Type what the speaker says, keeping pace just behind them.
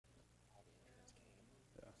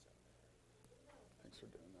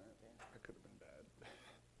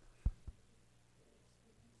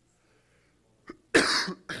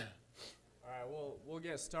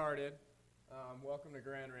we'll get started. Welcome to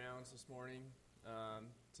Grand Rounds this morning.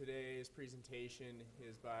 Today's presentation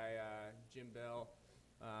is by Jim Bell,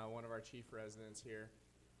 one of our chief residents here.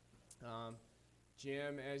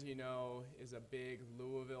 Jim, as you know, is a big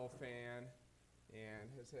Louisville fan and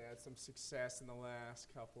has had some success in the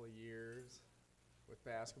last couple of years with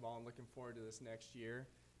basketball and looking forward to this next year.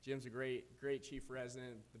 Jim's a great chief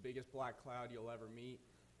resident, the biggest black cloud you'll ever meet,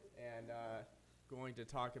 and going to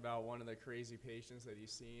talk about one of the crazy patients that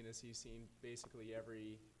he's seen, as he's seen basically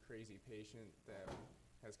every crazy patient that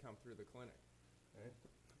has come through the clinic, right?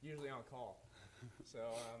 Usually on call. So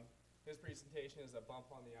his presentation is a bump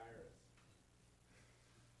on the iris.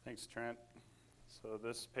 Thanks, Trent. So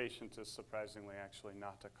this patient is surprisingly actually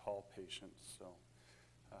not a call patient, so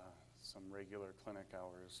some regular clinic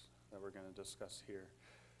hours that we're going to discuss here.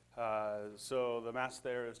 So the mask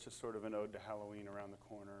there is just sort of an ode to Halloween around the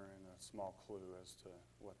corner and a small clue as to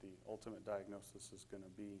what the ultimate diagnosis is going to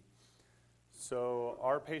be. So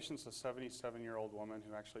our patient's a 77-year-old woman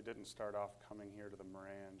who actually didn't start off coming here to the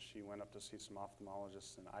Moran. She went up to see some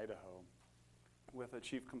ophthalmologists in Idaho with a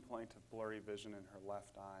chief complaint of blurry vision in her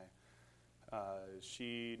left eye.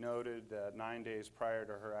 She noted that 9 days prior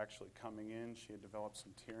to her actually coming in, she had developed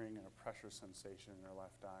some tearing and a pressure sensation in her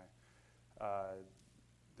left eye.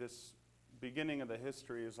 This beginning of the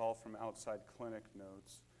history is all from outside clinic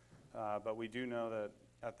notes, but we do know that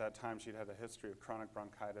at that time she'd had a history of chronic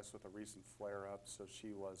bronchitis with a recent flare-up, so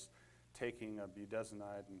she was taking a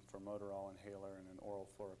budesonide and formoterol inhaler and an oral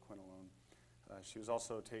fluoroquinolone. She was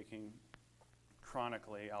also taking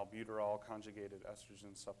chronically albuterol, conjugated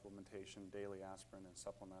estrogen supplementation, daily aspirin, and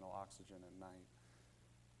supplemental oxygen at night.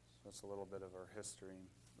 So that's a little bit of her history.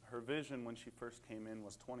 Her vision when she first came in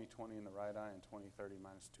was 20/20 in the right eye and 20/30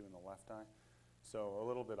 -2 in the left eye, so a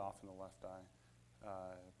little bit off in the left eye.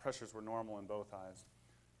 Pressures were normal in both eyes.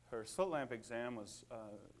 Her slit lamp exam was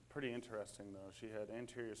pretty interesting, though. She had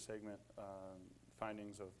anterior segment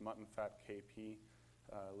findings of mutton fat KP,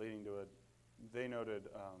 leading to they noted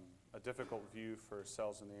a difficult view for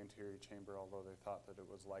cells in the anterior chamber, although they thought that it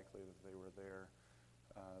was likely that they were there.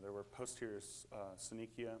 There were posterior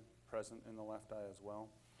synechia present in the left eye as well.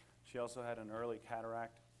 She also had an early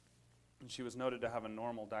cataract, and she was noted to have a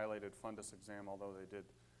normal dilated fundus exam, although they did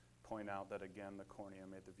point out that, again, the cornea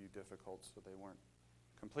made the view difficult, so they weren't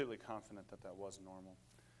completely confident that that was normal.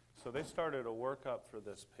 So they started a workup for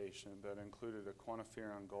this patient that included a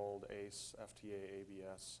quantiferon gold, ACE, FTA,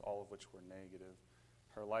 ABS, all of which were negative.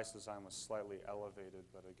 Her lysozyme was slightly elevated,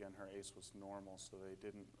 but again, her ACE was normal, so they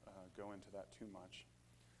didn't go into that too much.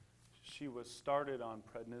 She was started on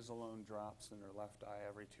prednisolone drops in her left eye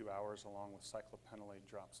every 2 hours, along with cyclopentolate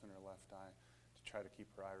drops in her left eye to try to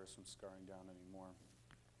keep her iris from scarring down anymore.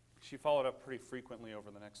 She followed up pretty frequently over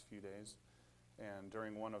the next few days, and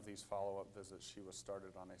during one of these follow-up visits, she was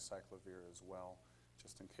started on acyclovir as well,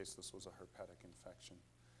 just in case this was a herpetic infection.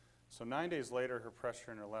 So 9 days later, her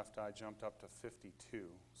pressure in her left eye jumped up to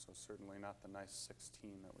 52, so certainly not the nice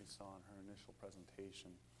 16 that we saw in her initial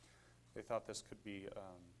presentation. They thought this could be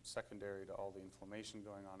secondary to all the inflammation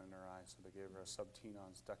going on in her eye, so they gave her a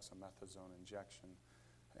subtenon's dexamethasone injection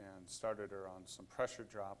and started her on some pressure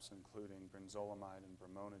drops, including brinzolamide and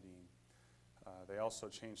brimonidine. They also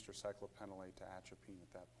changed her cyclopentolate to atropine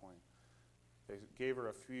at that point. They gave her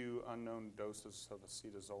a few unknown doses of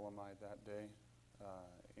acetazolamide that day,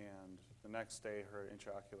 and the next day her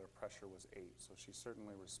intraocular pressure was 8, so she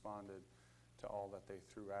certainly responded to all that they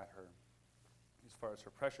threw at her as far as her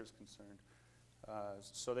pressure is concerned.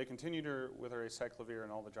 So they continued her with her acyclovir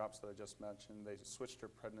and all the drops that I just mentioned. They switched her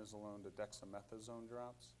prednisolone to dexamethasone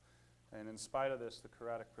drops. And in spite of this, the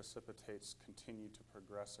chorotic precipitates continued to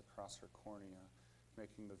progress across her cornea,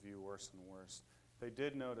 making the view worse and worse. They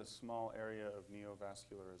did note a small area of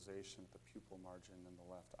neovascularization at the pupil margin in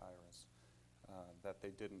the left iris that they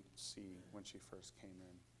didn't see when she first came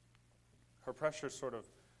in. Her pressure sort of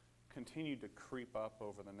continued to creep up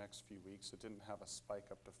over the next few weeks. It didn't have a spike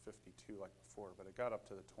up to 52 like before, but it got up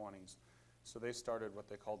to the 20s. So they started what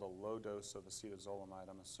they called a low dose of acetazolamide.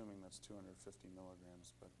 I'm assuming that's 250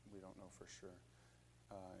 milligrams, but we don't know for sure.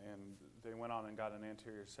 And they went on and got an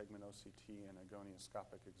anterior segment OCT, and a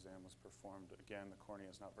gonioscopic exam was performed. Again, the cornea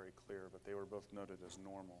is not very clear, but they were both noted as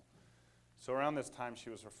normal. So around this time, she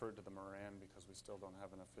was referred to the Moran because we still don't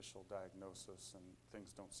have an official diagnosis, and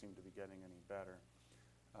things don't seem to be getting any better.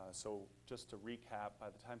 So just to recap, by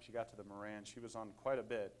the time she got to the Moran, she was on quite a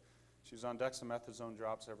bit. She was on dexamethasone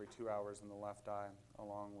drops every 2 hours in the left eye,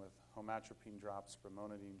 along with homatropine drops,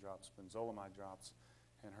 brimonidine drops, brinzolamide drops,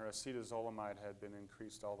 and her acetazolamide had been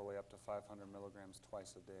increased all the way up to 500 milligrams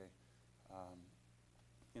twice a day.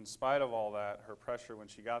 In spite of all that, her pressure when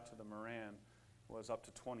she got to the Moran was up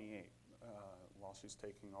to 28 while she's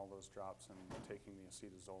taking all those drops and taking the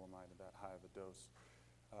acetazolamide at that high of a dose.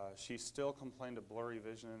 She still complained of blurry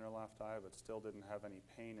vision in her left eye, but still didn't have any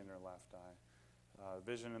pain in her left eye.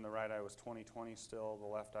 Vision in the right eye was 20/20 still. The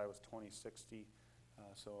left eye was 20/60,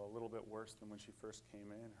 so a little bit worse than when she first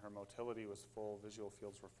came in. Her motility was full. Visual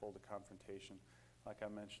fields were full to confrontation. Like I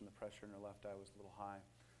mentioned, the pressure in her left eye was a little high.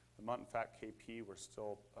 The Munt and Fat KP were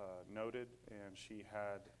still noted, and she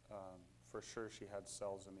had, for sure, she had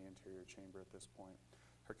cells in the anterior chamber at this point.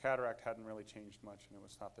 Her cataract hadn't really changed much, and it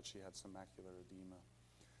was thought that she had some macular edema.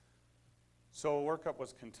 So workup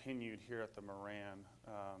was continued here at the Moran.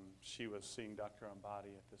 She was seeing Dr.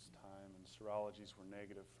 Ambati at this time, and serologies were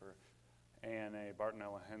negative for ANA,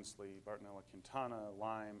 Bartonella-Hensley, Bartonella-Quintana,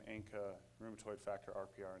 Lyme, ANCA, rheumatoid factor,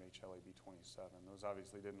 RPR, and HLA-B27. Those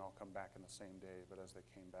obviously didn't all come back in the same day, but as they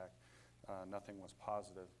came back, nothing was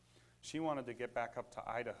positive. She wanted to get back up to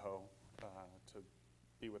Idaho to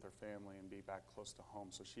be with her family and be back close to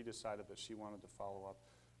home, so she decided that she wanted to follow up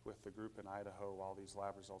with the group in Idaho while these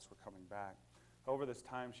lab results were coming back. Over this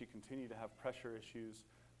time, she continued to have pressure issues,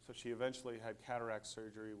 so she eventually had cataract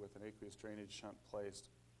surgery with an aqueous drainage shunt placed.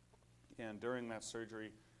 And during that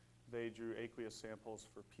surgery, they drew aqueous samples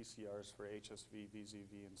for PCRs for HSV,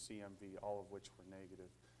 VZV, and CMV, all of which were negative.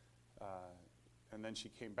 And then she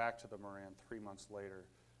came back to the Moran 3 months later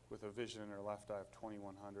with a vision in her left eye of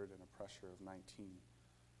 2100 and a pressure of 19.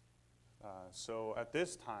 So at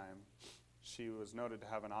this time, she was noted to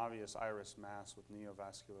have an obvious iris mass with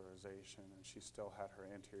neovascularization, and she still had her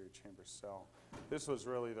anterior chamber cell. This was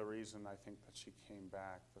really the reason I think that she came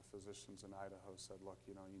back. The physicians in Idaho said, look,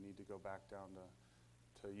 you know, you need to go back down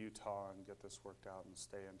to Utah and get this worked out and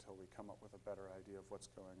stay until we come up with a better idea of what's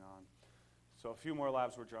going on. So a few more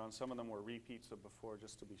labs were drawn. Some of them were repeats of before,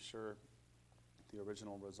 just to be sure the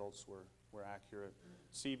original results were accurate.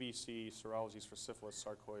 CBC, serologies for syphilis,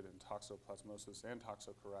 sarcoid, and toxoplasmosis and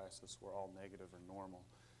toxocariasis were all negative or normal.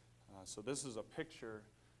 So this is a picture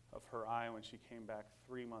of her eye when she came back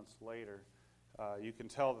 3 months later. You can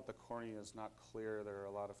tell that the cornea is not clear. There are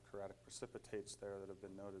a lot of chorotic precipitates there that have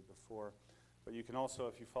been noted before. But you can also,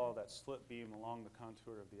 if you follow that slit beam along the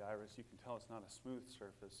contour of the iris, you can tell it's not a smooth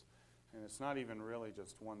surface. And it's not even really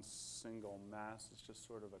just one single mass. It's just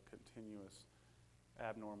sort of a continuous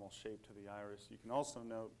abnormal shape to the iris. You can also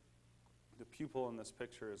note the pupil in this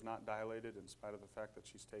picture is not dilated in spite of the fact that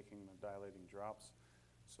she's taking the dilating drops.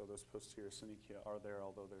 So those posterior synechia are there,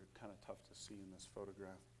 although they're kind of tough to see in this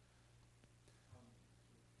photograph.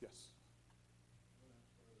 Yes?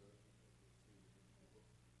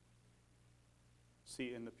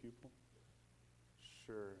 See in the pupil?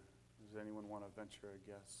 Sure. Does anyone want to venture a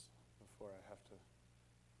guess before I have to?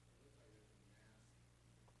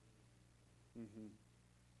 Mm-hmm.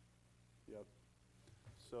 Yep.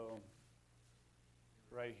 So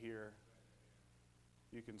right here,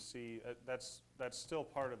 you can see that's still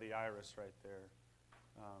part of the iris right there.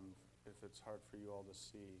 If it's hard for you all to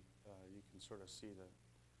see, you can sort of see the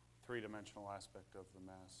three-dimensional aspect of the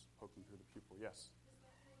mass poking through the pupil. Yes?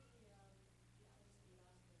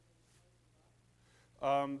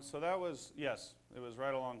 So that was, yes, it was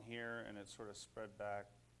right along here, and it sort of spread back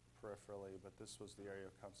peripherally, but this was the area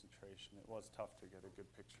of concentration. It was tough to get a good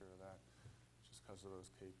picture of that just because of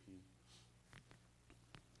those KP.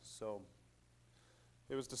 So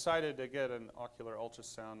it was decided to get an ocular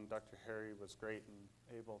ultrasound. Dr. Harry was great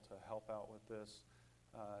and able to help out with this.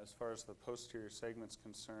 As far as the posterior segment's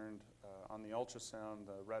concerned, on the ultrasound,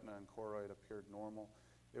 the retina and choroid appeared normal.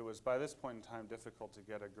 It was, by this point in time, difficult to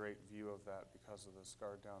get a great view of that because of the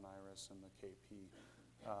scarred down iris and the KP.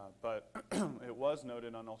 But it was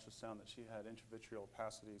noted on ultrasound that she had intravitreal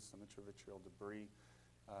opacities, some intravitreal debris.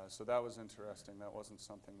 So that was interesting. That wasn't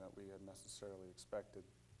something that we had necessarily expected.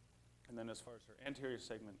 And then as far as her anterior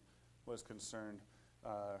segment was concerned,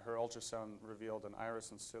 her ultrasound revealed an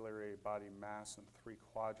iris and ciliary body mass in 3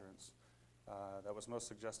 quadrants that was most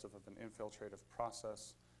suggestive of an infiltrative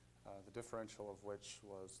process, the differential of which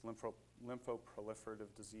was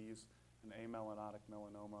lymphoproliferative disease. An amelanotic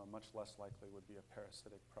melanoma, much less likely, would be a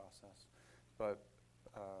parasitic process. But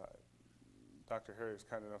Dr. Harry was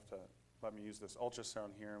kind enough to let me use this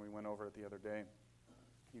ultrasound here, and we went over it the other day.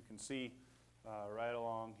 You can see right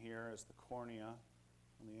along here is the cornea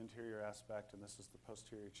on the interior aspect, and this is the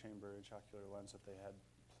posterior chamber intraocular lens that they had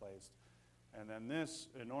placed. And then this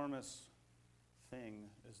enormous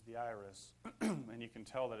thing is the iris, and you can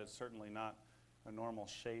tell that it's certainly not a normal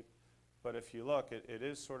shape. But if you look, it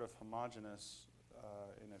is sort of homogeneous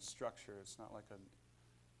in its structure. It's not like a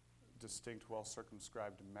distinct,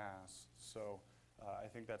 well-circumscribed mass. So I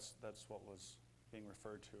think that's what was being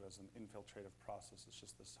referred to as an infiltrative process. It's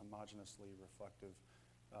just this homogeneously reflective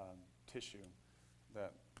tissue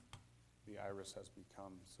that the iris has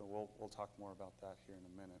become. So we'll talk more about that here in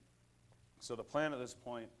a minute. So the plan at this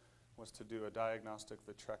point was to do a diagnostic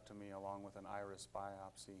vitrectomy along with an iris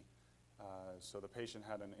biopsy. So the patient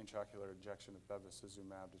had an intraocular injection of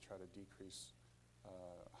bevacizumab to try to decrease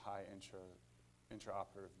high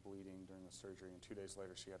intraoperative bleeding during the surgery, and 2 days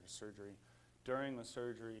later she had her surgery. During the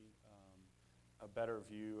surgery, a better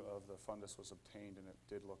view of the fundus was obtained, and it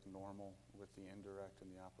did look normal with the indirect in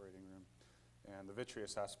the operating room. And the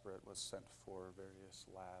vitreous aspirate was sent for various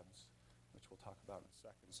labs, which we'll talk about in a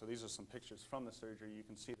second. So these are some pictures from the surgery. You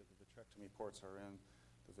can see that the vitrectomy ports are in.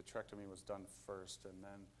 The vitrectomy was done first, and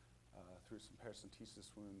then through some paracentesis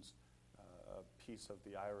wounds, a piece of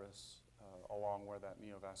the iris along where that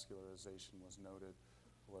neovascularization was noted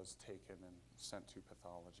was taken and sent to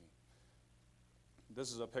pathology.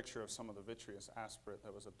 This is a picture of some of the vitreous aspirate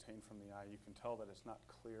that was obtained from the eye. You can tell that it's not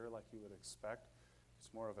clear like you would expect.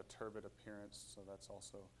 It's more of a turbid appearance, so that's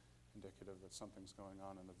also indicative that something's going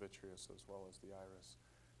on in the vitreous as well as the iris.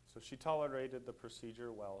 So she tolerated the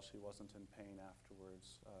procedure well. She wasn't in pain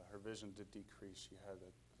afterwards. Her vision did decrease. She had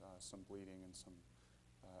some bleeding and some,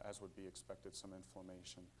 as would be expected, some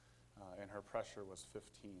inflammation. And her pressure was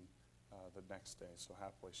 15 the next day, so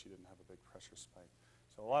happily she didn't have a big pressure spike.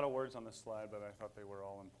 So a lot of words on this slide, but I thought they were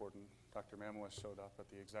all important. Dr. Mamawis showed up at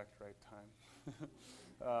the exact right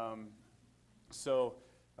time.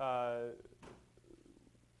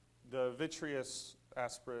 The vitreous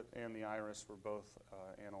aspirate and the iris were both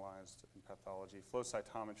analyzed in pathology. Flow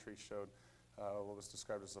cytometry showed what was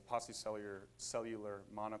described as a paucicellular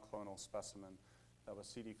monoclonal specimen that was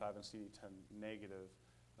CD5 and CD10 negative,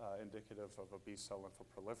 indicative of a B-cell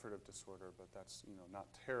lymphoproliferative disorder, but that's not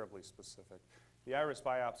terribly specific. The iris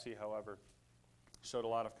biopsy, however, showed a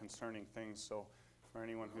lot of concerning things. So for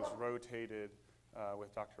anyone who's rotated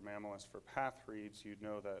with Dr. Mamawis for path reads, you'd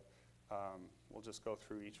know that we'll just go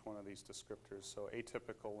through each one of these descriptors. So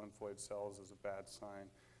atypical lymphoid cells is a bad sign.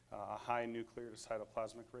 A high nuclear to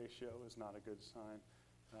cytoplasmic ratio is not a good sign.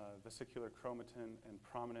 Vesicular chromatin and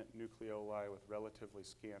prominent nucleoli with relatively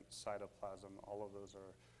scant cytoplasm, all of those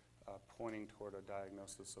are pointing toward a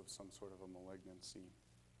diagnosis of some sort of a malignancy.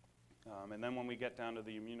 And then when we get down to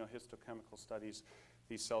the immunohistochemical studies,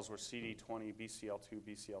 these cells were CD20, BCL2,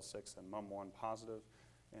 BCL6, and MUM1 positive,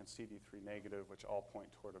 and CD3 negative, which all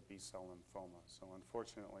point toward a B-cell lymphoma. So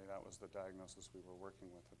unfortunately, that was the diagnosis we were working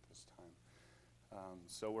with at this time.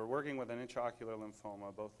 So we're working with an intraocular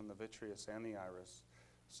lymphoma, both in the vitreous and the iris.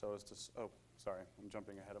 So as to, sorry, I'm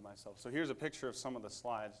jumping ahead of myself. So here's a picture of some of the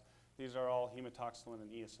slides. These are all hematoxylin and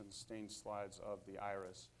eosin stained slides of the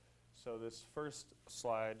iris. So this first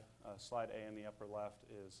slide, slide A in the upper left,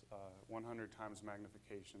 is 100 times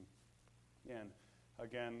magnification. And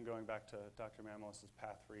again, going back to Dr. Mamawis'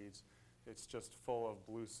 path reads, it's just full of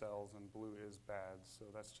blue cells, and blue is bad. So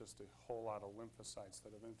that's just a whole lot of lymphocytes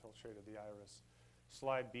that have infiltrated the iris.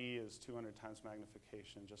 Slide B is 200 times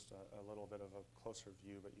magnification, just a little bit of a closer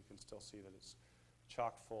view, but you can still see that it's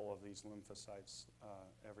chock full of these lymphocytes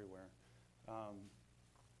everywhere.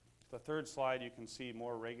 The third slide, you can see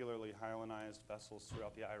more regularly hyalinized vessels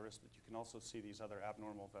throughout the iris, but you can also see these other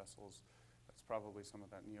abnormal vessels. That's probably some of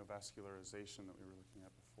that neovascularization that we were looking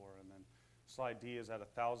at before. And then slide D is at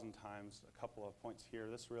 1,000 times, a couple of points here.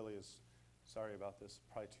 This really is, sorry about this,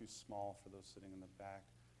 probably too small for those sitting in the back.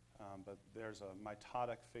 But there's a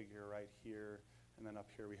mitotic figure right here, and then up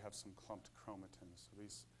here we have some clumped chromatin. So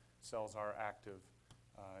these cells are active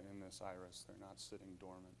in this iris. They're not sitting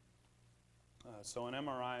dormant. So an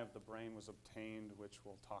MRI of the brain was obtained, which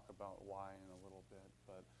we'll talk about why in a little bit,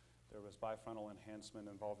 but there was bifrontal enhancement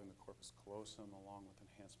involving the corpus callosum along with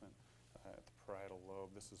enhancement at the parietal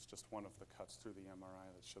lobe. This is just one of the cuts through the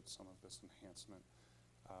MRI that showed some of this enhancement.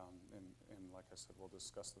 And like I said, we'll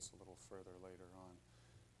discuss this a little further later on.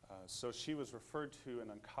 So she was referred to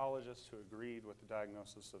an oncologist who agreed with the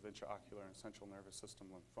diagnosis of intraocular and central nervous system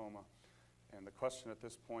lymphoma. And the question at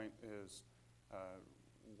this point is,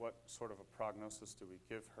 what sort of a prognosis do we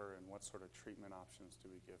give her, and what sort of treatment options do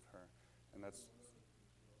we give her? And that's...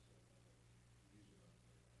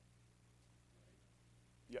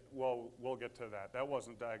 Yeah, well, we'll get to that. That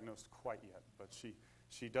wasn't diagnosed quite yet, but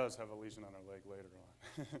she does have a lesion on her leg later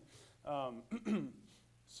on.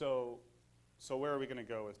 So where are we going to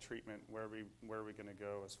go with treatment? Where are we going to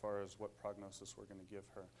go as far as what prognosis we're going to give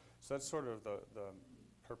her? So that's sort of the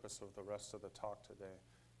purpose of the rest of the talk today,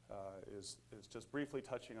 is just briefly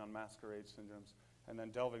touching on masquerade syndromes and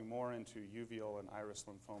then delving more into uveal and iris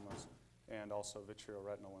lymphomas and also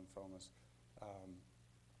vitreoretinal lymphomas,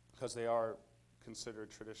 because they are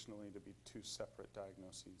considered traditionally to be two separate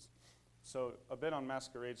diagnoses. So a bit on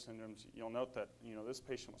masquerade syndromes, you'll note that this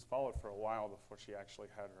patient was followed for a while before she actually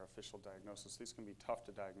had her official diagnosis. These can be tough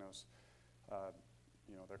to diagnose.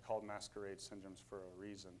 They're called masquerade syndromes for a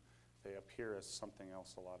reason. They appear as something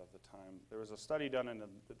else a lot of the time. There was a study done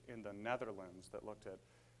in the Netherlands that looked at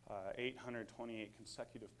 828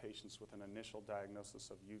 consecutive patients with an initial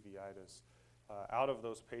diagnosis of uveitis. Out of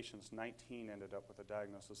those patients, 19 ended up with a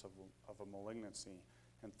diagnosis of a malignancy,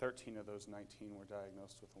 and 13 of those 19 were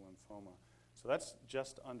diagnosed with a lymphoma. So that's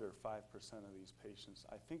just under 5% of these patients.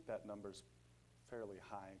 I think that number's fairly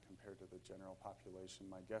high compared to the general population.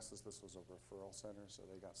 My guess is this was a referral center, so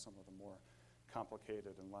they got some of the more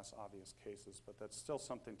complicated and less obvious cases, but that's still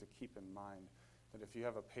something to keep in mind, that if you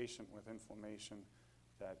have a patient with inflammation,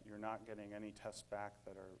 that you're not getting any tests back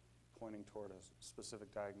that are pointing toward a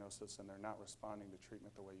specific diagnosis and they're not responding to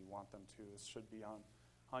treatment the way you want them to. This should be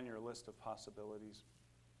on your list of possibilities.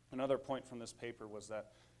 Another point from this paper was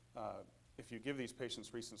that if you give these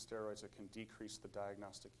patients recent steroids, it can decrease the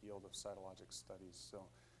diagnostic yield of cytologic studies. So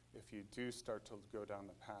if you do start to go down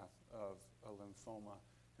the path of a lymphoma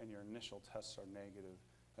and your initial tests are negative,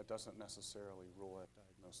 that doesn't necessarily rule that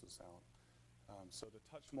diagnosis out. So to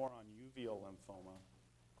touch more on uveal lymphoma,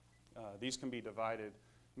 these can be divided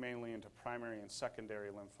mainly into primary and secondary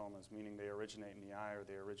lymphomas, meaning they originate in the eye or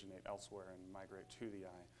they originate elsewhere and migrate to the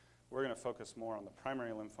eye. We're going to focus more on the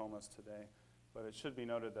primary lymphomas today, but it should be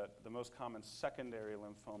noted that the most common secondary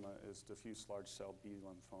lymphoma is diffuse large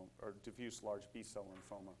B cell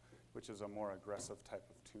lymphoma, which is a more aggressive type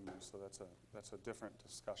of tumor. So that's a different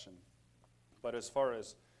discussion. But as far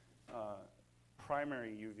as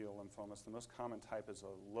primary uveal lymphomas, the most common type is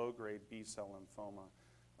a low-grade B cell lymphoma,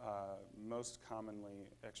 most commonly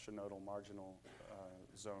extranodal marginal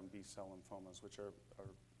zone B cell lymphomas, which are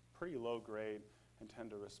pretty low grade and tend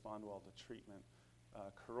to respond well to treatment.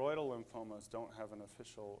 Choroidal lymphomas don't have an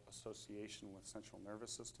official association with central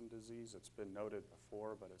nervous system disease. It's been noted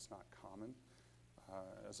before, but it's not common,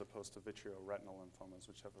 as opposed to vitreoretinal lymphomas,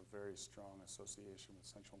 which have a very strong association with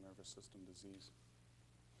central nervous system disease.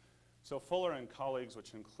 So Fuller and colleagues,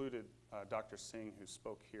 which included Dr. Singh, who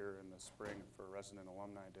spoke here in the spring for Resident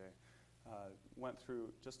Alumni Day, went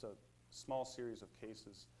through just a small series of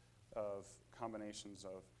cases of combinations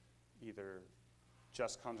of either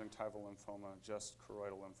just conjunctival lymphoma, just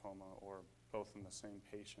choroidal lymphoma, or both in the same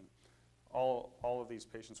patient. All of these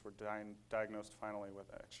patients were diagnosed finally with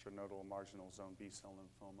extranodal marginal zone B cell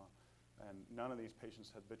lymphoma, and none of these patients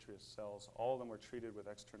had vitreous cells. All of them were treated with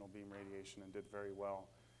external beam radiation and did very well.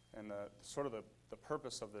 And the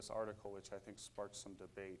purpose of this article, which I think sparked some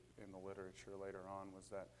debate in the literature later on, was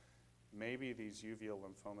that maybe these uveal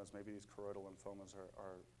lymphomas, maybe these choroidal lymphomas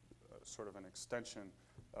are sort of an extension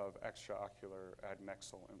of extraocular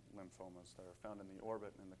adnexal lymphomas that are found in the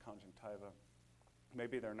orbit and in the conjunctiva.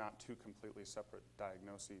 Maybe they're not two completely separate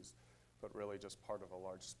diagnoses, but really just part of a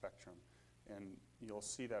large spectrum. And you'll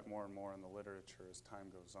see that more and more in the literature as time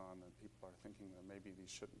goes on, that people are thinking that maybe these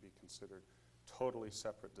shouldn't be considered totally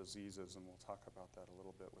separate diseases, and we'll talk about that a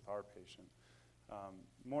little bit with our patient.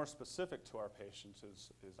 More specific to our patients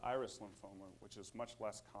is iris lymphoma, which is much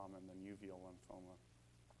less common than uveal lymphoma.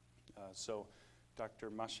 So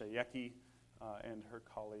Dr. Mashayeki and her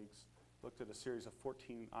colleagues looked at a series of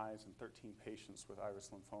 14 eyes and 13 patients with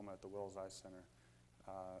iris lymphoma at the Wills Eye Center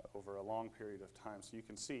over a long period of time. So you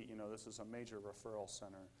can see, this is a major referral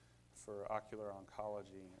center for ocular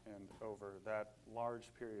oncology, and over that large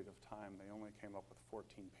period of time, they only came up with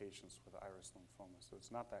 14 patients with iris lymphoma, so it's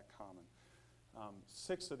not that common.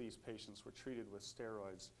 6 of these patients were treated with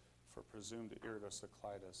steroids for presumed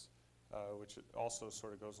iridocyclitis, which also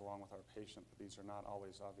sort of goes along with our patient, but these are not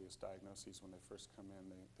always obvious diagnoses when they first come in.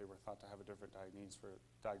 They were thought to have a different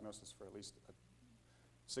diagnosis for at least a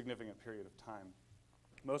significant period of time.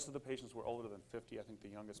 Most of the patients were older than 50. I think the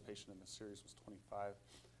youngest patient in this series was 25.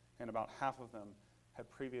 And about half of them had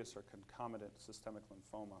previous or concomitant systemic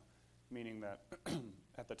lymphoma, meaning that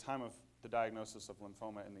at the time of the diagnosis of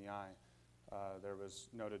lymphoma in the eye, there was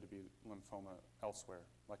noted to be lymphoma elsewhere,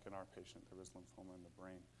 like in our patient, there was lymphoma in the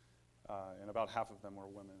brain. And about half of them were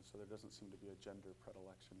women, so there doesn't seem to be a gender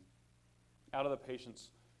predilection. Out of the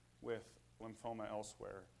patients with lymphoma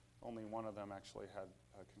elsewhere, only one of them actually had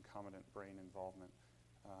a concomitant brain involvement.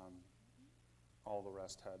 All the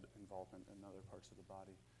rest had involvement in other parts of the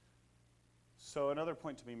body. So another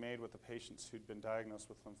point to be made with the patients who'd been diagnosed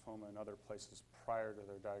with lymphoma in other places prior to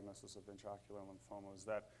their diagnosis of intraocular lymphoma is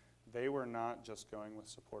that they were not just going with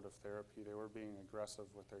supportive therapy. They were being aggressive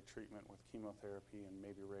with their treatment with chemotherapy and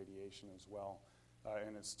maybe radiation as well.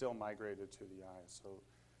 And it still migrated to the eye. So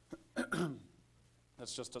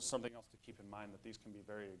That's just something else to keep in mind, that these can be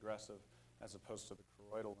very aggressive as opposed to the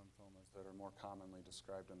choroidal lymphomas that are more commonly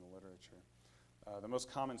described in the literature. The most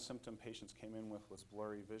common symptom patients came in with was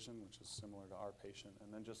blurry vision, which is similar to our patient.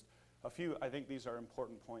 And then just a few, I think these are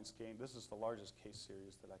important points gained. This is the largest case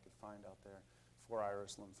series that I could find out there for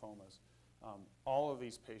iris lymphomas. All of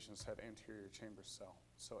these patients had anterior chamber cell.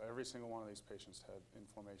 So every single one of these patients had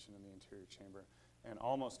inflammation in the anterior chamber, and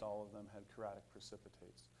almost all of them had keratic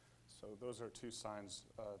precipitates. So those are two signs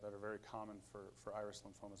that are very common for iris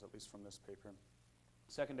lymphomas, at least from this paper.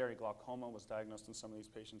 Secondary glaucoma was diagnosed in some of these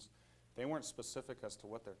patients. They weren't specific as to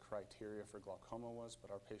what their criteria for glaucoma was, but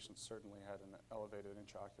our patients certainly had an elevated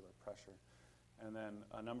intraocular pressure. And then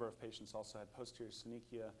a number of patients also had posterior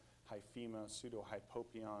synechia, hyphema,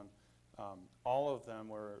 pseudohypopion. All of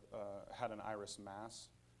them had an iris mass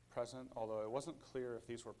present, although it wasn't clear if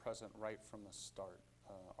these were present right from the start.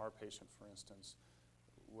 Our patient, for instance,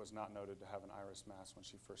 was not noted to have an iris mass when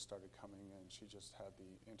she first started coming in. She just had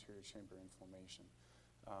the anterior chamber inflammation.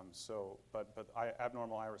 But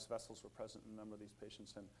abnormal iris vessels were present in a number of these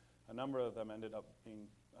patients, and a number of them ended up being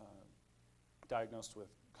diagnosed with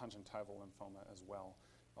conjunctival lymphoma as well,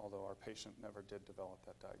 although our patient never did develop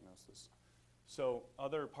that diagnosis. So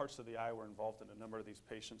other parts of the eye were involved in a number of these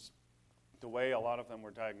patients. The way a lot of them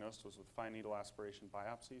were diagnosed was with fine needle aspiration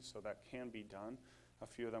biopsy, so that can be done. A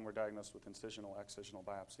few of them were diagnosed with incisional, excisional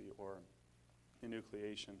biopsy, or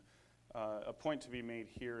enucleation. A point to be made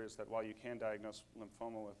here is that while you can diagnose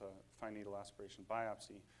lymphoma with a fine needle aspiration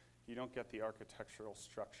biopsy, you don't get the architectural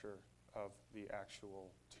structure of the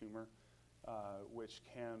actual tumor, which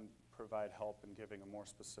can provide help in giving a more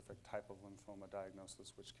specific type of lymphoma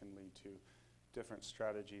diagnosis, which can lead to different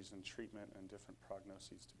strategies and treatment and different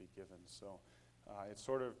prognoses to be given. So it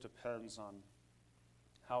sort of depends on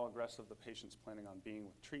how aggressive the patient's planning on being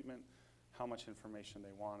with treatment, how much information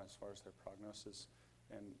they want as far as their prognosis,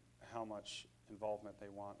 and how much involvement they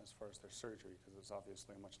want as far as their surgery, because it's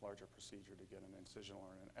obviously a much larger procedure to get an incisional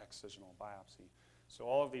or an excisional biopsy. So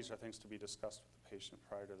all of these are things to be discussed with the patient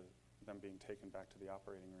prior to them being taken back to the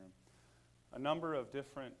operating room. A number of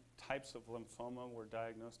different types of lymphoma were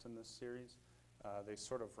diagnosed in this series. They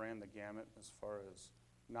sort of ran the gamut as far as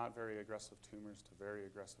not very aggressive tumors to very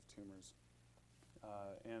aggressive tumors.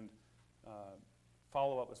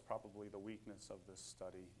 Follow-up was probably the weakness of this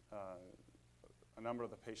study. A number of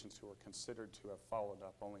the patients who were considered to have followed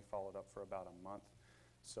up only followed up for about a month.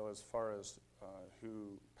 So as far as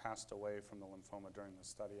who passed away from the lymphoma during the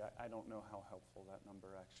study, I don't know how helpful that number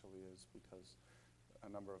actually is, because a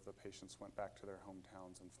number of the patients went back to their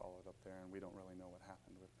hometowns and followed up there, and we don't really know what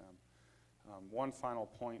happened with them. One final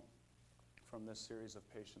point from this series of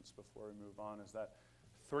patients before we move on is that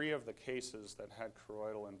 3 of the cases that had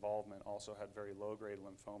choroidal involvement also had very low-grade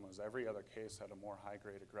lymphomas. Every other case had a more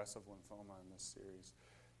high-grade aggressive lymphoma in this series.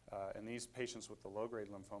 And these patients with the low-grade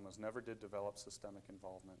lymphomas never did develop systemic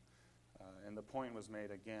involvement. And the point was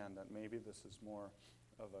made again that maybe this is more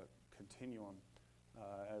of a continuum,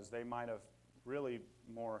 as they might have really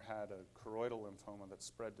more had a choroidal lymphoma that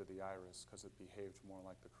spread to the iris because it behaved more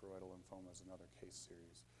like the choroidal lymphomas in other case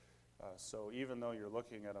series. So even though you're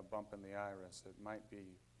looking at a bump in the iris, it might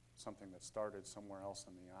be something that started somewhere else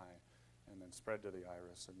in the eye and then spread to the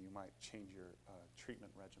iris, and you might change your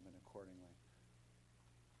treatment regimen accordingly.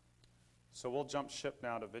 So we'll jump ship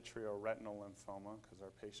now to vitreoretinal lymphoma, because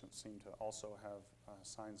our patients seem to also have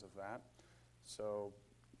signs of that. So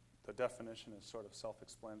the definition is sort of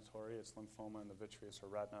self-explanatory. It's lymphoma in the vitreous or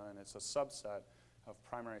retina, and it's a subset of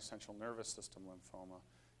primary central nervous system lymphoma.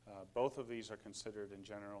 Both of these are considered in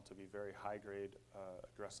general to be very high-grade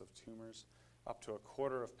aggressive tumors. Up to a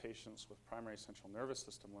quarter of patients with primary central nervous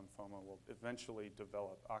system lymphoma will eventually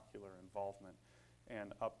develop ocular involvement,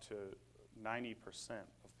 and up to 90%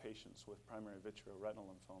 of patients with primary vitreoretinal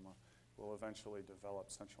lymphoma will eventually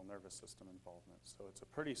develop central nervous system involvement. So it's a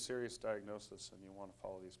pretty serious diagnosis, and you want to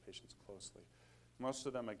follow these patients closely. Most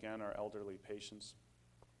of them, again, are elderly patients.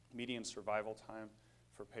 Median survival time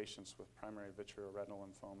for patients with primary vitreoretinal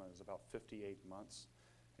lymphoma is about 58 months,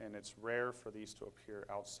 and it's rare for these to appear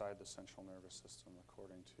outside the central nervous system,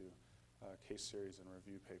 according to case series and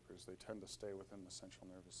review papers. They tend to stay within the central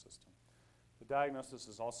nervous system. The diagnosis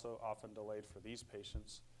is also often delayed for these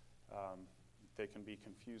patients. They can be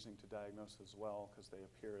confusing to diagnose as well because they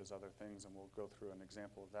appear as other things, and we'll go through an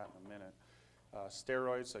example of that in a minute.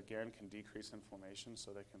 Steroids, again, can decrease inflammation,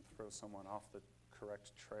 so they can throw someone off the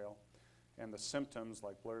correct trail. And the symptoms,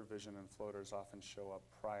 like blurred vision and floaters, often show up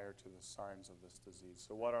prior to the signs of this disease.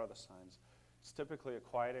 So what are the signs? It's typically a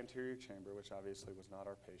quiet anterior chamber, which obviously was not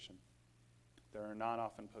our patient. There are not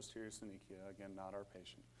often posterior synechia, again, not our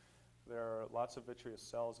patient. there are lots of vitreous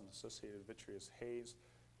cells and associated vitreous haze,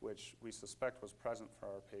 which we suspect was present for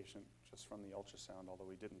our patient just from the ultrasound, although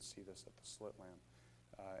we didn't see this at the slit lamp.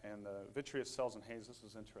 And the vitreous cells and haze, this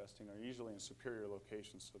is interesting, are usually in superior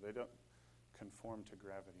locations, so they don't conform to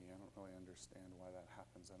gravity. I don't really understand why that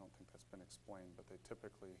happens. I don't think that's been explained, but they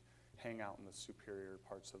typically hang out in the superior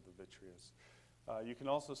parts of the vitreous. You can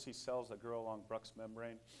also see cells that grow along Bruch's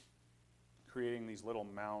membrane, creating these little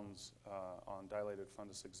mounds on dilated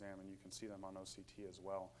fundus exam, and you can see them on OCT as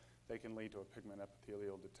well. They can lead to a pigment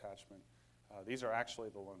epithelial detachment. These are actually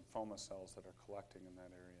the lymphoma cells that are collecting in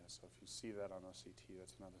that area. So if you see that on OCT,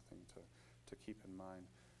 that's another thing to keep in mind.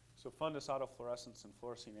 So fundus autofluorescence and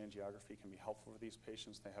fluorescein angiography can be helpful for these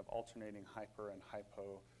patients. They have alternating hyper and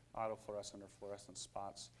hypo autofluorescent or fluorescent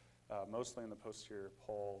spots, mostly in the posterior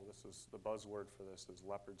pole. This is the buzzword for this is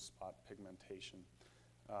leopard spot pigmentation.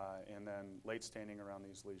 And then late staining around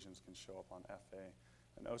these lesions can show up on FA.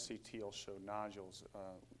 And OCT will show nodules,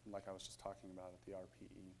 like I was just talking about at the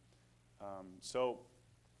RPE. So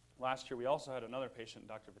last year we also had another patient in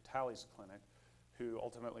Dr. Vitale's clinic who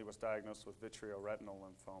ultimately was diagnosed with vitreoretinal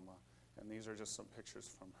lymphoma. And these are just some pictures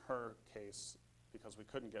from her case because we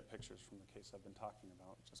couldn't get pictures from the case I've been talking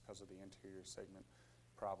about just because of the anterior segment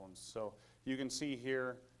problems. So you can see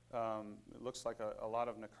here, it looks like a lot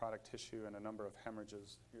of necrotic tissue and a number of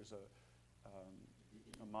hemorrhages. Here's a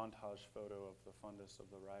montage photo of the fundus of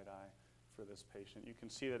the right eye for this patient. You can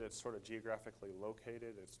see that it's sort of geographically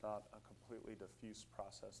located. It's not a completely diffuse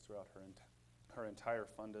process throughout her entire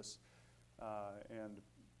fundus. And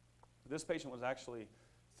this patient was actually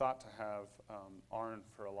thought to have ARN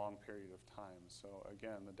for a long period of time. So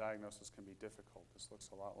again, the diagnosis can be difficult. This looks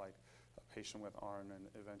a lot like a patient with ARN, and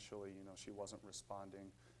eventually, she wasn't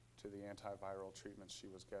responding to the antiviral treatments she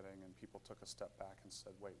was getting, and people took a step back and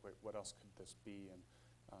said, wait, what else could this be? And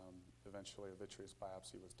eventually a vitreous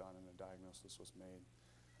biopsy was done and a diagnosis was made.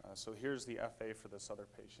 So here's the FA for this other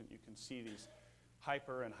patient. You can see these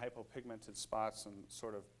hyper and hypopigmented spots and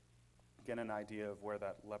sort of get an idea of where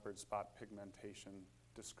that leopard spot pigmentation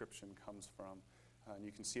description comes from. And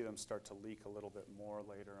you can see them start to leak a little bit more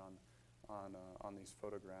later on these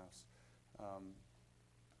photographs.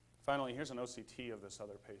 Finally, here's an OCT of this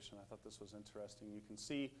other patient. I thought this was interesting. You can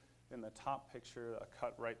see in the top picture a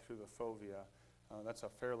cut right through the fovea. That's a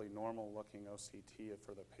fairly normal looking OCT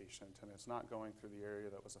for the patient, and it's not going through the area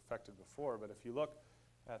that was affected before, but if you look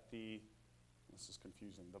at this is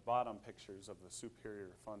confusing, the bottom pictures of the superior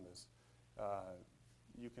fundus,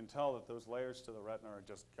 you can tell that those layers to the retina are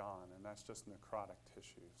just gone, and that's just necrotic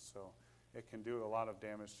tissue. So it can do a lot of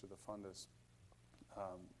damage to the fundus,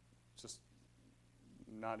 just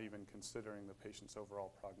not even considering the patient's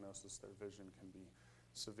overall prognosis. Their vision can be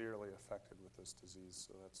severely affected with this disease,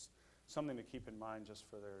 so that's something to keep in mind just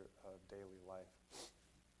for their daily life.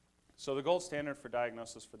 So the gold standard for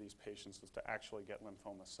diagnosis for these patients is to actually get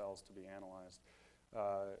lymphoma cells to be analyzed.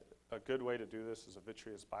 A good way to do this is a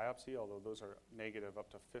vitreous biopsy, although those are negative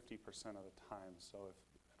up to 50% of the time. So if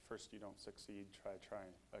at first you don't succeed, try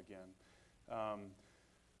again.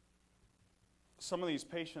 Some of these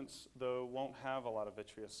patients, though, won't have a lot of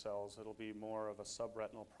vitreous cells. It'll be more of a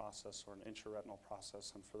subretinal process or an intraretinal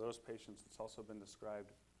process. And for those patients, it's also been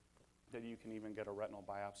described that you can even get a retinal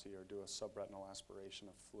biopsy or do a subretinal aspiration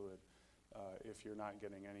of fluid if you're not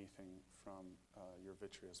getting anything from your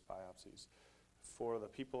vitreous biopsies. For the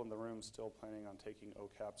people in the room still planning on taking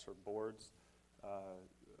OCAPs or boards,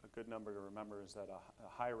 a good number to remember is that a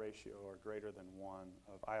high ratio or greater than 1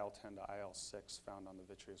 of IL-10 to IL-6 found on the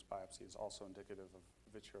vitreous biopsy is also indicative of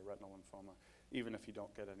vitreoretinal lymphoma, even if you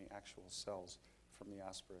don't get any actual cells from the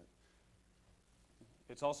aspirate.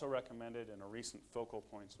 It's also recommended in a recent focal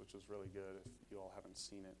points, which was really good if you all haven't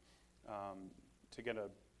seen it, to get an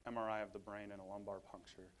MRI of the brain and a lumbar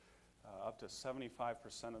puncture. Up to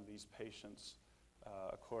 75% of these patients,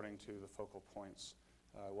 according to the focal points,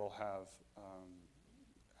 will have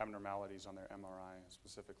abnormalities on their MRI,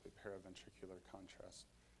 specifically paraventricular contrast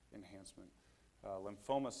enhancement.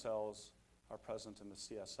 Lymphoma cells are present in the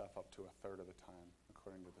CSF up to a third of the time,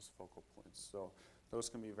 according to this focal points. So those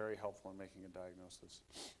can be very helpful in making a diagnosis.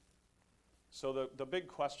 So the big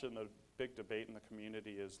question, the big debate in the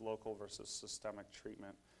community is local versus systemic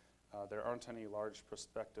treatment. There aren't any large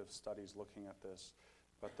prospective studies looking at this,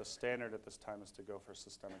 but the standard at this time is to go for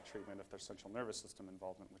systemic treatment if there's central nervous system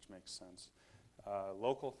involvement, which makes sense.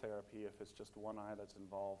 Local therapy, if it's just one eye that's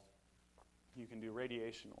involved, you can do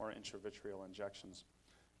radiation or intravitreal injections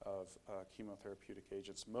of chemotherapeutic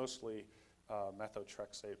agents, mostly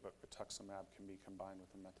methotrexate, but rituximab can be combined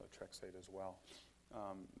with the methotrexate as well.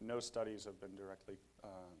 No studies have been directly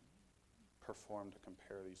performed to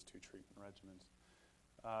compare these two treatment regimens.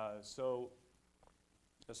 So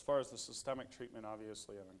as far as the systemic treatment,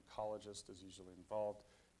 obviously an oncologist is usually involved.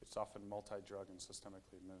 It's often multi-drug and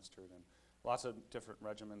systemically administered, and lots of different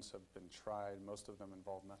regimens have been tried. Most of them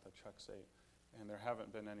involve methotrexate, and there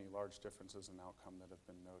haven't been any large differences in outcome that have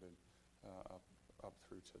been noted up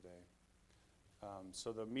through today.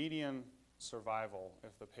 So the median survival,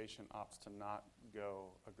 if the patient opts to not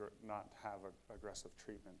have aggressive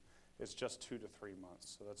treatment, is just 2 to 3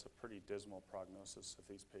 months. So that's a pretty dismal prognosis if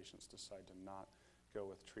these patients decide to not go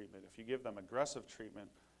with treatment. If you give them aggressive treatment,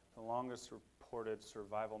 the longest reported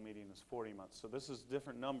survival median is 40 months. So this is a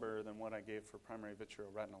different number than what I gave for primary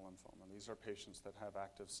vitreoretinal lymphoma. These are patients that have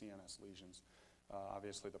active CNS lesions.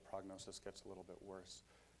 Obviously, the prognosis gets a little bit worse.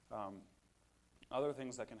 Other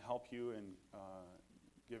things that can help you in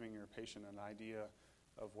giving your patient an idea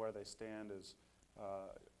of where they stand is,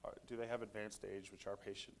 do they have advanced age, which our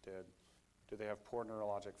patient did? Do they have poor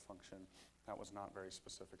neurologic function? That was not very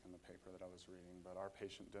specific in the paper that I was reading, but our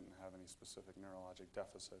patient didn't have any specific neurologic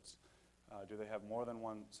deficits. Do they have more than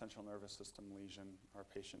one central nervous system lesion? Our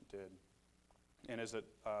patient did. And is it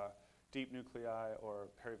deep nuclei or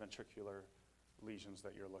periventricular lesions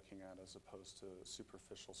that you're looking at as opposed to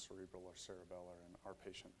superficial cerebral or cerebellar? And our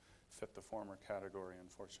patient fit the former category,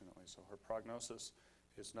 unfortunately. So her prognosis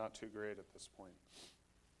is not too great at this point.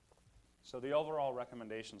 So the overall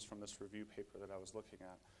recommendations from this review paper that I was looking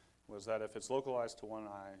at was that if it's localized to one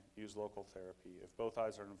eye, use local therapy. If both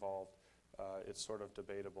eyes are involved, it's sort of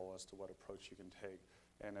debatable as to what approach you can take.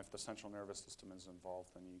 And if the central nervous system is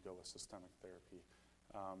involved, then you go with systemic therapy.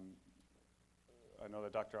 I know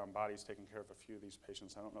that Dr. Ambati is taking care of a few of these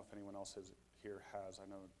patients. I don't know if anyone else here has. I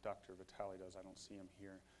know Dr. Vitale does. I don't see him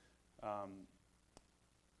here.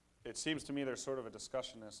 It seems to me there's sort of a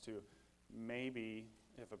discussion as to maybe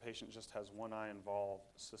if a patient just has one eye involved,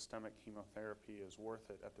 systemic chemotherapy is worth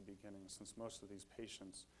it at the beginning, since most of these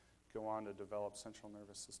patients go on to develop central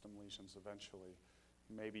nervous system lesions eventually.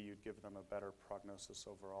 Maybe you'd give them a better prognosis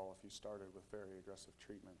overall if you started with very aggressive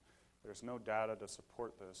treatment. There's no data to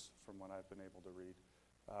support this from what I've been able to read.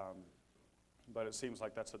 But it seems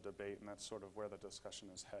like that's a debate, and that's sort of where the discussion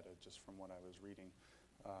is headed, just from what I was reading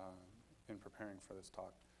in preparing for this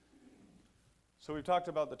talk. So we've talked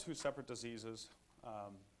about the two separate diseases.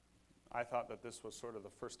 I thought that this was sort of the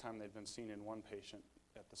first time they'd been seen in one patient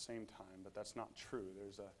at the same time, but that's not true.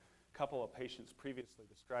 There's a couple of patients previously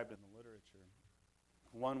described in the literature.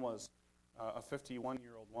 One was a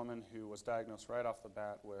 51-year-old woman who was diagnosed right off the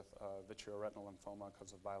bat with vitreoretinal lymphoma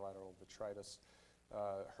because of bilateral vitritis.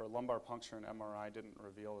 Her lumbar puncture and MRI didn't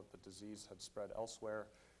reveal that the disease had spread elsewhere,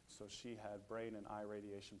 so she had brain and eye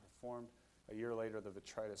radiation performed. A year later, the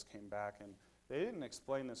vitritis came back, and they didn't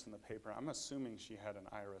explain this in the paper. I'm assuming she had an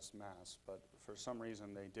iris mass, but for some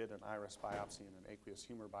reason they did an iris biopsy and an aqueous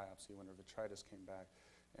humor biopsy when her vitritis came back,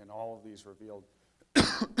 and all of these revealed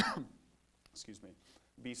excuse me,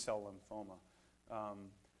 B-cell lymphoma.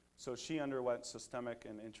 So she underwent systemic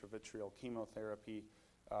and intravitreal chemotherapy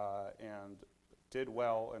and did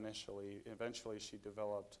well initially. Eventually she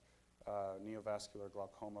developed neovascular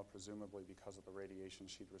glaucoma, presumably because of the radiation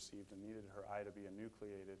she'd received, and needed her eye to be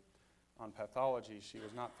enucleated. On pathology, she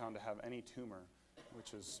was not found to have any tumor,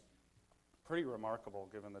 which is pretty remarkable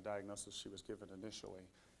given the diagnosis she was given initially.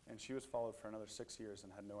 And she was followed for another 6 years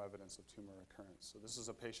and had no evidence of tumor recurrence. So this is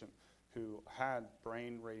a patient who had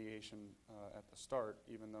brain radiation at the start,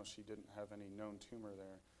 even though she didn't have any known tumor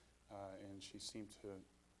there, and she seemed to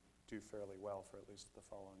do fairly well for at least the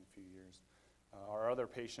following few years. Our other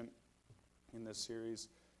patient in this series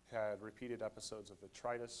had repeated episodes of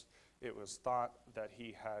vitritis. It was thought that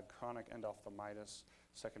he had chronic endophthalmitis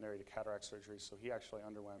secondary to cataract surgery, so he actually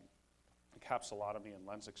underwent a capsulotomy and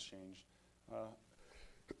lens exchange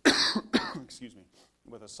excuse me,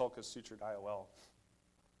 with a sulcus sutured IOL.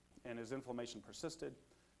 And his inflammation persisted,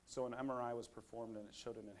 so an MRI was performed and it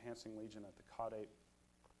showed an enhancing lesion at the caudate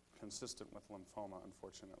consistent with lymphoma,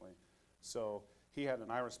 unfortunately. So he had an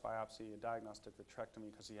iris biopsy, a diagnostic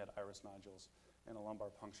vitrectomy because he had iris nodules, and a lumbar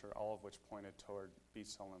puncture, all of which pointed toward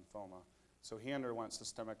B-cell lymphoma. So he underwent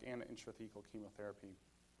systemic and intrathecal chemotherapy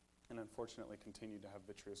and unfortunately continued to have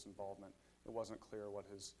vitreous involvement. It wasn't clear what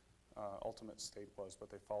his ultimate state was, but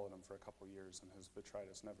they followed him for a couple years, and his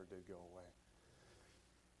vitritis never did go away.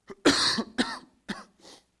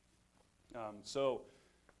 So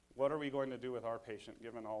what are we going to do with our patient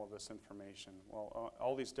given all of this information? Well,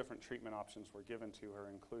 all these different treatment options were given to her,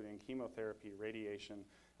 including chemotherapy, radiation,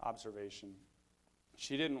 observation.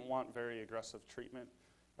 She didn't want very aggressive treatment,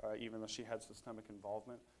 even though she had systemic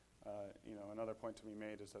involvement. Another point to be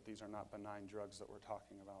made is that these are not benign drugs that we're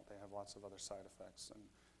talking about. They have lots of other side effects, and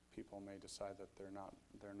people may decide that they're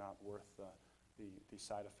not worth the the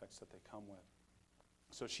side effects that they come with.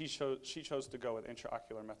 So she chose to go with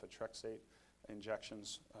intraocular methotrexate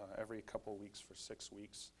injections every couple weeks for 6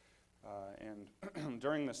 weeks. And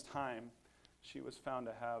during this time, she was found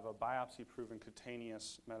to have a biopsy-proven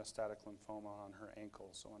cutaneous metastatic lymphoma on her ankle.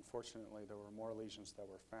 So unfortunately, there were more lesions that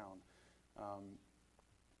were found.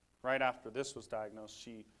 Right after this was diagnosed,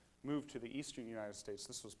 she moved to the eastern United States.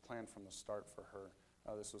 This was planned from the start for her.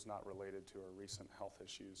 This was not related to her recent health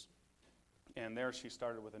issues. And there she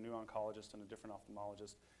started with a new oncologist and a different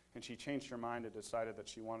ophthalmologist. And she changed her mind and decided that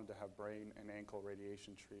she wanted to have brain and ankle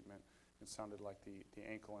radiation treatment. It sounded like the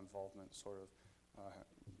ankle involvement sort of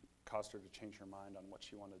caused her to change her mind on what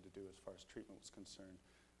she wanted to do as far as treatment was concerned.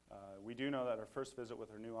 We do know that her first visit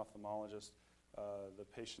with her new ophthalmologist, the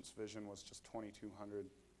patient's vision was just 2200,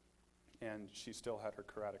 and she still had her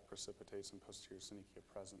keratic precipitase and posterior synechia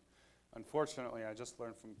present. Unfortunately, I just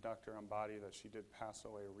learned from Dr. Ambati that she did pass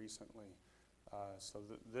away recently. So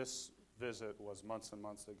this visit was months and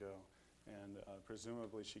months ago, and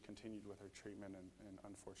presumably she continued with her treatment and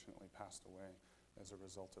unfortunately passed away as a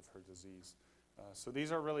result of her disease. So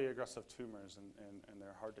these are really aggressive tumors, and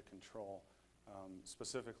they're hard to control,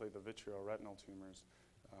 specifically the vitreoretinal tumors,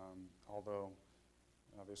 although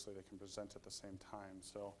obviously they can present at the same time.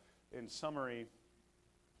 So in summary,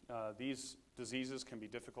 these diseases can be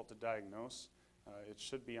difficult to diagnose. It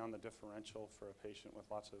should be on the differential for a patient with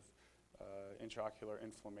lots of intraocular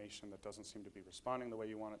inflammation that doesn't seem to be responding the way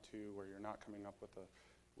you want it to, where you're not coming up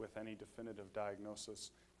with any definitive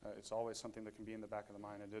diagnosis. It's always something that can be in the back of the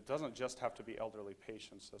mind, and it doesn't just have to be elderly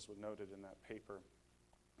patients, as was noted in that paper.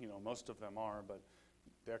 You know, most of them are, but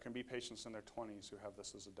there can be patients in their 20s who have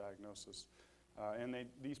this as a diagnosis. And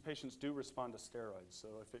these patients do respond to steroids, so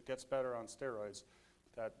if it gets better on steroids,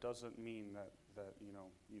 that doesn't mean that you know,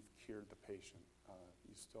 you've cured the patient.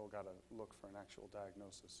 You still got to look for an actual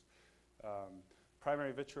diagnosis.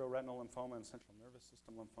 Primary vitreoretinal lymphoma and central nervous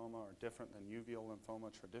system lymphoma are different than uveal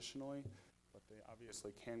lymphoma traditionally, but they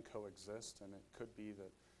obviously can coexist, and it could be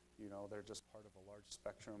that, you know, they're just part of a large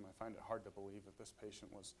spectrum. I find it hard to believe that this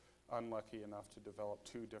patient was unlucky enough to develop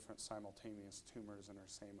 2 different simultaneous tumors in her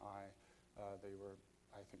same eye. They were,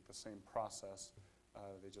 I think, the same process.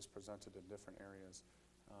 They just presented in different areas.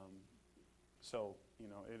 So, you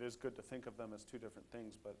know, it is good to think of them as 2 different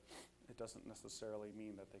things, but it doesn't necessarily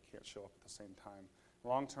mean that they can't show up at the same time.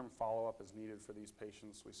 Long-term follow-up is needed for these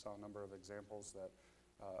patients. We saw a number of examples that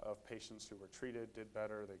of patients who were treated, did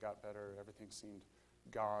better, they got better, everything seemed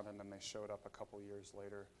gone, and then they showed up a couple years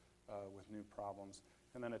later with new problems.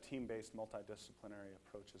 And then a team-based multidisciplinary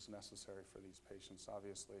approach is necessary for these patients.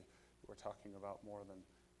 Obviously, we're talking about more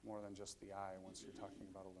than just the eye once you're talking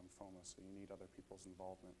about a lymphoma, so you need other people's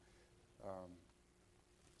involvement.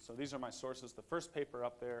 So these are my sources. The first paper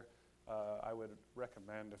up there, I would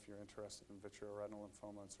recommend if you're interested in vitreoretinal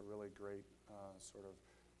lymphoma. It's a really great sort of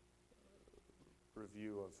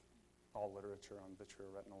review of all literature on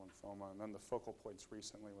vitreoretinal lymphoma. And then the focal points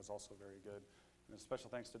recently was also very good. And a special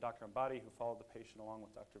thanks to Dr. Ambati, who followed the patient along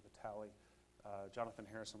with Dr. Vitale. Jonathan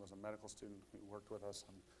Harrison was a medical student who worked with us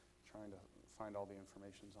on trying to find all the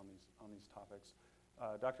information on these topics.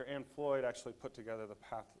 Dr. Ann Floyd actually put together the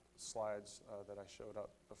PATH slides that I showed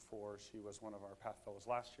up before. She was one of our PATH fellows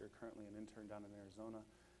last year, currently an intern down in Arizona.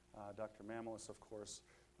 Dr. Mamelis, of course,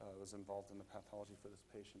 was involved in the pathology for this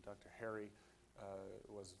patient. Dr. Harry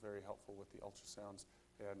was very helpful with the ultrasounds.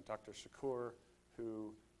 And Dr. Shakur,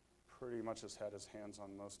 who pretty much has had his hands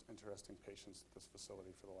on most interesting patients at this facility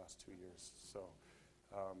for the last 2 years. So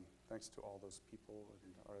thanks to all those people. And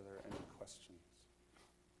are there any questions?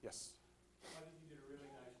 Yes? I think you did a really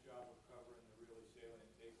nice job of covering the really salient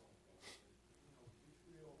take-home points.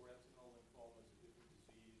 You know, vitreoretinal lymphoma is a different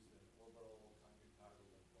disease than orbital conjunctival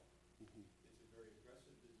lymphoma. Mm-hmm. It's a very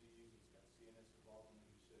aggressive disease. It's got CNS involvement,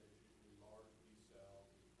 you said, it's usually large B cells,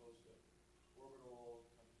 as opposed to orbital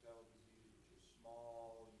conjunctival disease, which is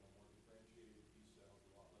small, you know, more differentiated B cells,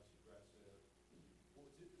 a lot less aggressive.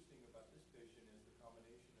 What's interesting about this patient is the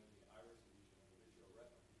combination of the iris lesion and the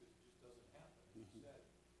vitreoretinal, because it just doesn't happen. As you said,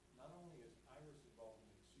 not only is iris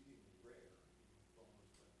involvement exceedingly rare in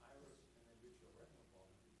lymphomas, but iris and then vitreoretinal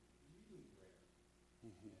involvement is really rare.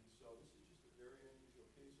 Mm-hmm. And so this is just a very unusual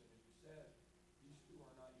case, and as you said, these 2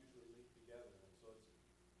 are not usually linked together, and so it's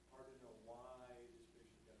hard to know why this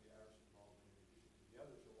patient got the iris involvement in addition to the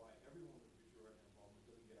others, or why everyone with vitreoretinal involvement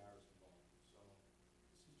doesn't get iris involvement. So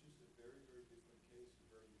this is just a very, very different case, a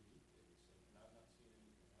very unique case, and I've not seen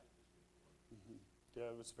anything like this before. Mm-hmm.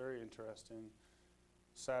 Yeah, it was very interesting.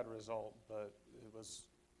 Sad result, but it was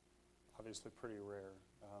obviously pretty rare.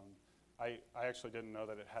 I actually didn't know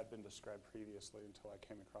that it had been described previously until I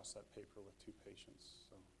came across that paper with 2 patients.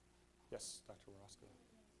 So Yes, Dr. Roscoe.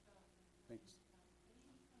 Thanks.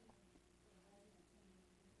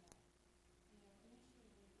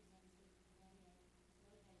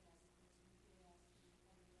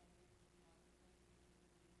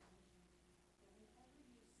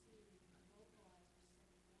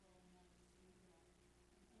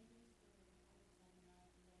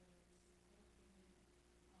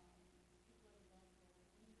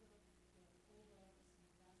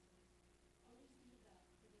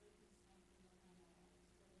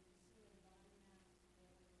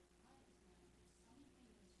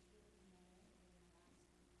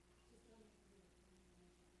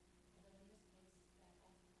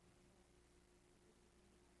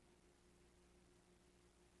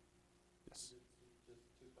 Yes. Just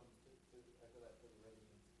two comments to echo that for the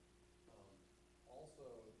residents. Also,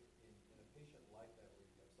 in a patient like that where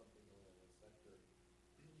you have something going on in the sector,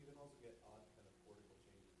 you can also get odd kind of cortical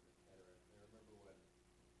changes in the cataract. And I remember when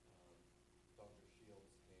Dr.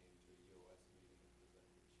 Shields came to a UOS meeting and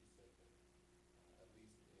presented, she said that at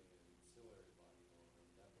least in ciliary body norm,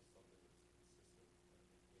 that was something that was consistent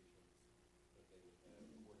in patients, that they would have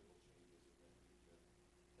cortical changes in that region.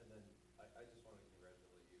 And then I just want to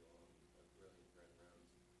congratulate you on a brilliant grand rounds.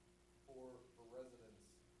 For residents,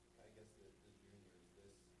 I guess the juniors,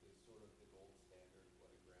 this is sort of the gold standard of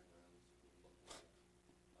what a grand rounds would look like.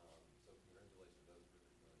 So congratulations, that was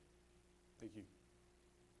really good. Thank you.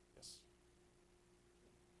 Yes.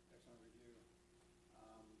 Excellent review.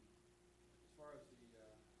 As far as the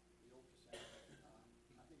ultrasound,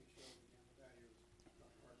 I think it shows again the value, as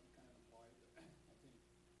Dr. Hartman kind of implied, that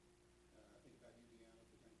I think about UVM, if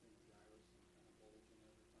there's anything with the iris and kind of bulge and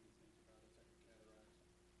other funny things about it, second cataracts.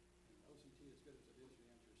 And OCT, as good as it is, the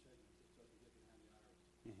answer is setting, it just doesn't get behind the iris.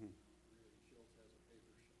 Mm-hmm. Really, Shields has a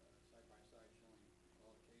paper side by side showing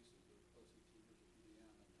all the cases of OCT versus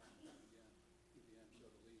UVM, and time and time again, UVM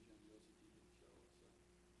showed a lesion, the OCT didn't show it. So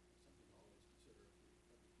that's something to always consider if you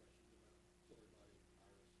have any questions about ciliary body,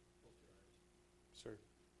 iris, posterior iris. Sure.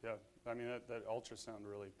 Yeah. I mean, that ultrasound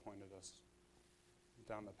really pointed us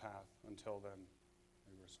down the path. Until then,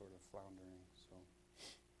 we were sort of floundering. So,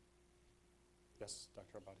 yes,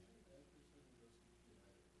 Dr. Abadi.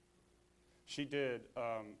 She did.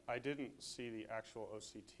 I didn't see the actual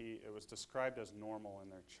OCT. It was described as normal in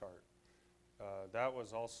their chart. That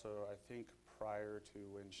was also, I think, prior to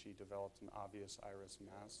when she developed an obvious iris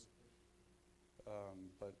mass.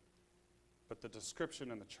 But the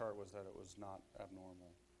description in the chart was that it was not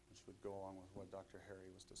abnormal, which would go along with what Dr.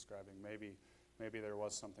 Harry was describing. Maybe there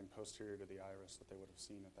was something posterior to the iris that they would have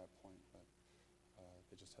seen at that point, but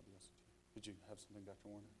they just had the OCT. Did you have something,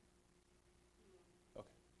 Dr. Warner?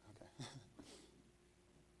 Okay. Okay.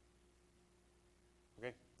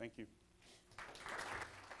 Okay, thank you.